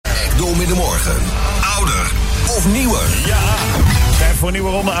Donderdagmiddag. Ouder of Nieuwer. Ja, tijd voor een nieuwe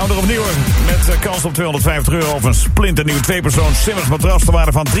ronde Ouder of Nieuwer. Met kans op €250 of een splinternieuw 2-persoons Simmers matras te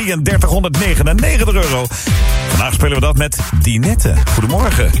waarde van €3399. Vandaag spelen we dat met Dinette.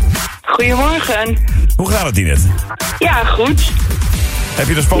 Goedemorgen. Goedemorgen. Hoe gaat het, Dinette? Ja, goed. Heb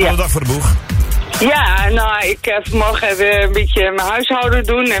je een spannende dag voor de boeg? Ja, nou, ik vanmorgen even een beetje mijn huishouden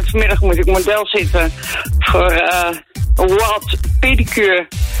doen. En vanmiddag moet ik model zitten voor Wild Pedicure.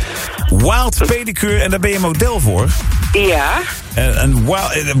 Wild Pedicure, en daar ben je model voor? Ja. Een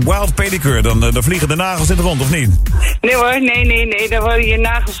wild Pedicure, dan vliegen de nagels in het rond, of niet? Nee hoor, nee. Dan worden je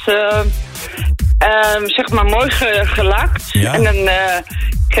nagels, zeg maar, mooi gelakt. Ja. En dan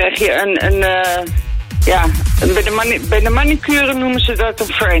krijg je bij de manicure noemen ze dat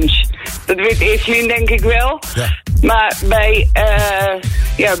een French. Dat weet Evelien denk ik wel. Ja. Maar bij,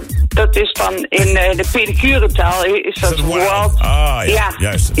 dat is dan in de pedicuretaal is dat wild. Ah, ja.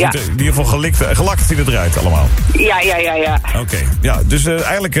 Juist. Ja. In ieder geval gelakt ziet het eruit allemaal. Ja. Oké. Ja, dus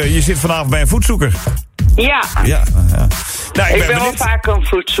eigenlijk, je zit vanavond bij een voetzoeker. Ja. Nou, ik ben wel vaak een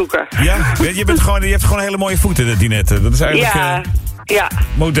voetzoeker. Ja, je hebt gewoon hele mooie voeten, Dinette. Dat is eigenlijk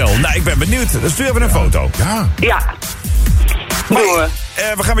model. Nou, ik ben benieuwd. Dus stuur even een foto. Ja.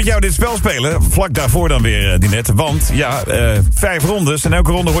 We gaan met jou dit spel spelen. Vlak daarvoor dan weer, Dinette. Want 5 rondes. En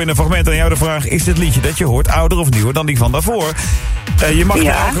elke ronde hoor je een fragment. En jou de vraag, is dit liedje dat je hoort ouder of nieuwer dan die van daarvoor? Je mag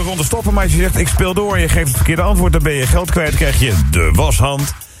na elke ronde stoppen. Maar als je zegt, ik speel door en je geeft het verkeerde antwoord, dan ben je geld kwijt. Krijg je de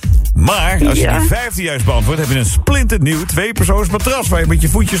washand. Maar als je die 5e juist beantwoordt, heb je een splinternieuw 2-persoons matras waar je met je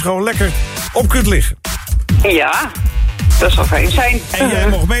voetjes gewoon lekker op kunt liggen. Ja, dat zal fijn zijn. En jij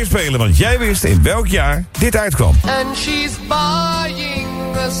mocht meespelen, want jij wist in welk jaar dit uitkwam. And she's buying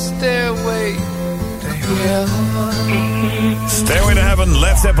a stairway to heaven. Stairway to Heaven,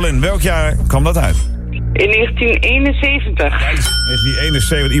 Led Zeppelin. Welk jaar kwam dat uit? In 1971.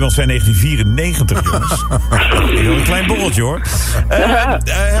 1971, iemand zei 1994, jongens. Ik wil een klein borreltje, hoor.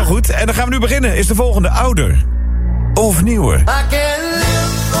 Heel goed, en dan gaan we nu beginnen. Is de volgende ouder of nieuwer? I can live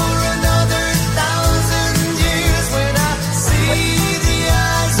for another 1,000 years when I see the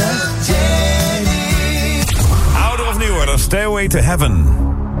eyes of Jenny. Ouder of nieuwer, dan Stairway to Heaven.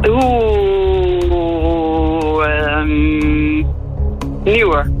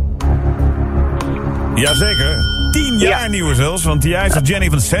 Nieuwer. Jazeker, 10 jaar nieuwer zelfs, want die Eyes of Jenny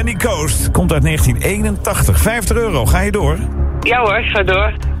van Sandy Coast komt uit 1981. €50, ga je door? Ja hoor, ik ga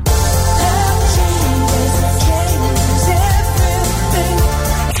door.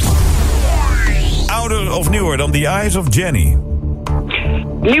 Ouder of nieuwer dan The Eyes of Jenny?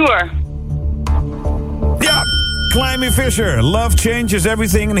 Nieuwer. Ja, Climby Fisher, Love Changes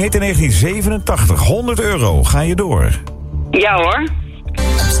Everything, een hit in 1987. €100, ga je door? Ja hoor.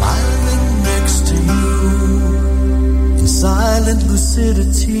 Smiling next to you in silent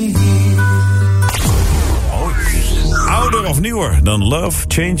lucidity. Ouder of nieuwer dan Love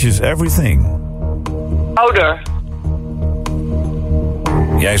Changes Everything? Ouder.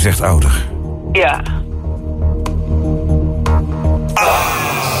 Jij zegt ouder. Ja.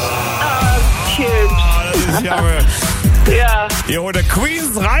 Chips. Dat is jammer. Ja. Je hoorde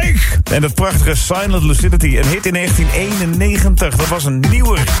Queensrijk en dat prachtige Silent Lucidity. Een hit in 1991. Dat was een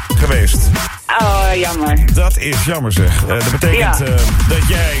nieuwer geweest. Oh, jammer. Dat is jammer, zeg. Dat betekent dat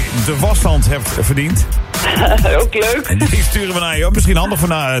jij de washand hebt verdiend. Ook leuk. En die sturen we naar je op. Misschien handig voor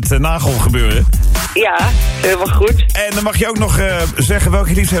na het nagelgebeuren. Ja, helemaal goed. En dan mag je ook nog zeggen welke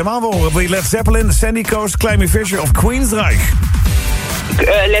je liefst helemaal wil horen. Wil je Led Zeppelin, Sandy Coast, Climby Fisher of Queensrijk?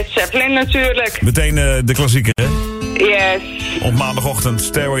 Led Zeppelin natuurlijk. Meteen de klassieker, hè? Yes. Op maandagochtend,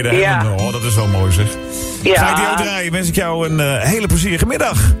 Stairway to Heaven. Ja. Oh, dat is wel mooi, zeg. Ja. Ga ik die ook draaien. Wens ik jou een hele plezierige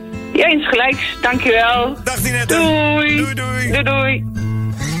middag. Ja, insgelijks. Dankjewel. Dag Dinette. Doei. Doei, doei. Doei, doei.